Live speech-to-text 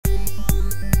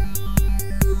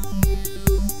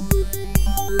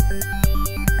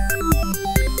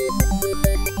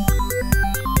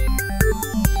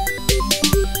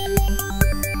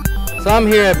So I'm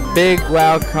here at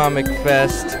BigWow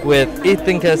Comicfest with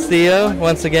Ethan Castillo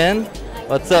once again.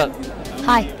 What's up?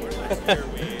 Hi.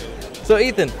 So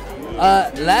Ethan,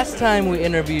 last time we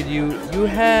interviewed you, you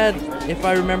had, if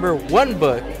I remember, one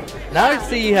book. Now I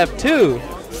see you have two.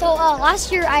 So last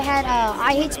year I had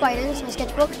I Hate Spiders, my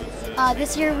sketchbook.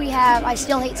 This year we have I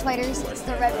Still Hate Spiders. It's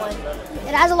the red one.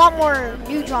 It has a lot more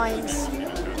new drawings.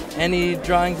 Any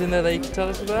drawings in there that you can tell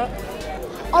us about?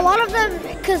 A lot of them,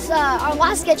 because our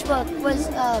last sketchbook was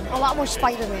a lot more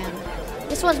Spider-Man.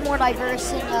 This one's more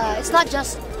diverse, and it's not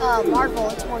just Marvel.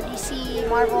 It's more DC,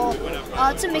 Marvel.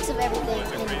 It's a mix of everything,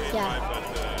 and yeah.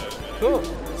 Cool.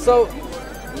 So,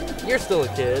 you're still a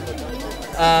kid.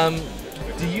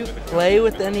 Do you play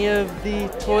with any of the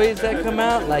toys that come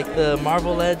out, like the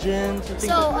Marvel Legends?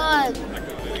 So,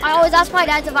 I always ask my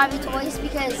dad to buy me toys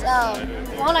because,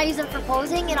 one, I use them for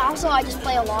posing, and also I just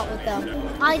play a lot with them.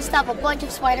 I just have a bunch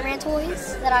of Spider-Man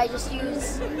toys that I just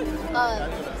use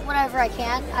whenever I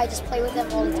can. I just play with them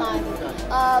all the time.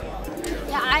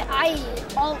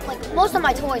 Most of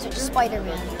my toys are just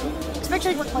Spider-Man.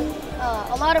 Especially with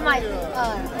a lot of my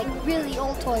really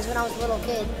old toys when I was a little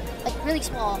kid, like really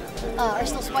small, are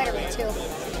still Spider-Man too.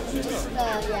 Just,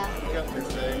 yeah.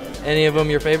 Any of them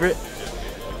your favorite?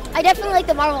 I definitely like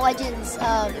the Marvel Legends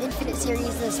Infinite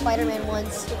series, the Spider-Man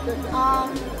ones.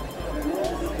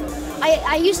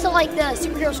 I used to like the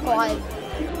Superhero Squad,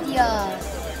 the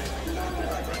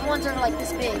ones that are like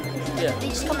this big. Yeah. They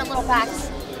just come in little packs.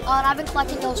 And I've been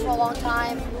collecting those for a long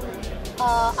time.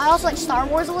 I also like Star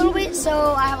Wars a little bit,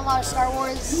 so I have a lot of Star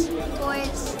Wars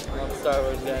toys. Star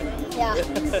Wars guy. Yeah.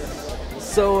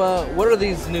 So, what are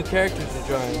these new characters you're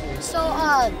drawing? So,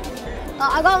 I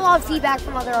got a lot of feedback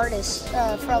from other artists,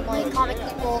 from like comic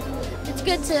people. It's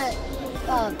good to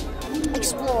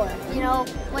explore, you know,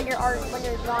 when you're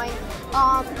drawing.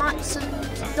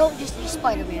 Don't just use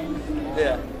Spider-Man.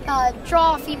 Yeah.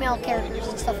 Draw female characters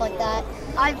and stuff like that.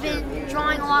 I've been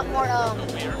drawing a lot more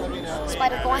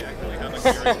Spider-Gwen.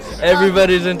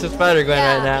 Everybody's into Spider-Gwen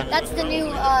right now. That's the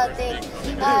new thing.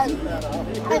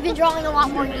 I've been drawing a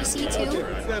lot more DC too.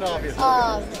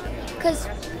 Because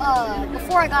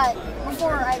before I got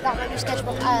my new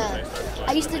sketchbook,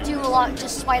 I used to do a lot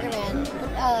just Spider-Man,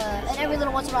 and every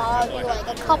little once in a while I would do like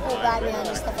a couple Batman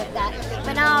and stuff like that.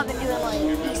 But now I've been doing like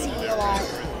DC a lot.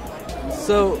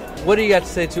 So, what do you got to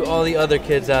say to all the other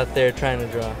kids out there trying to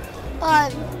draw?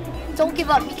 Don't give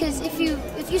up, because if you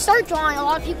start drawing, a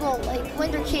lot of people, like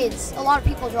when they're kids, a lot of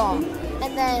people draw,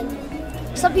 and then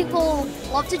some people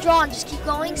love to draw and just keep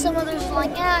going. Some others are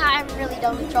like, I'm really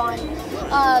done with drawing.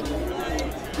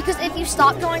 Because if you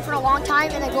stop drawing for a long time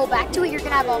and then go back to it, you're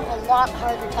going to have a lot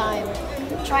harder time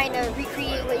trying to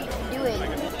recreate what you've been doing.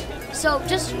 So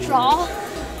just draw.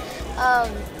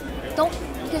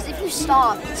 Because if you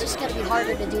stop, it's just going to be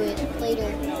harder to do it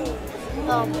later.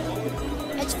 And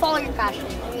just follow your passion.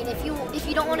 I mean, if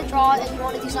you don't want to draw and you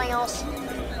want to do something else,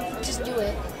 just do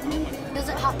it. It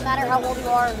doesn't matter how old you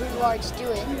are or who you are, just do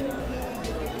it.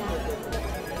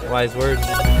 Yeah. Wise words.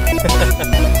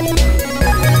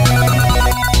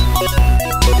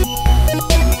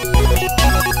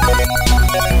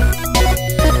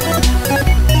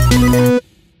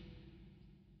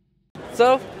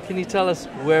 So, can you tell us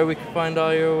where we can find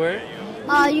all your work?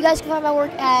 You guys can find my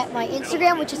work at my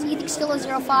Instagram, which is Ethan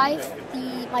Castillo05.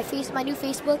 My new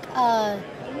Facebook,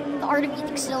 The Art of Ethan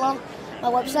Castillo. My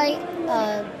website,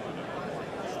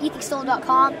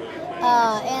 ethancastillo.com,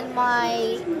 and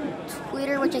my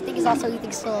Twitter, which I think is also Ethan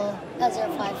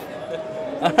Castillo05.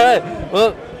 All right.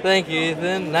 Well, thank you,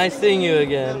 Ethan. Nice seeing you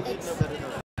again. Thanks.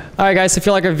 Alright guys, if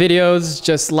you like our videos,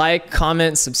 just like,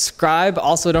 comment, subscribe.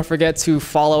 Also, don't forget to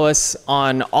follow us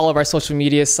on all of our social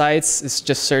media sites.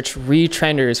 Just search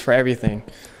Retrenders for everything.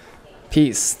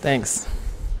 Peace. Thanks.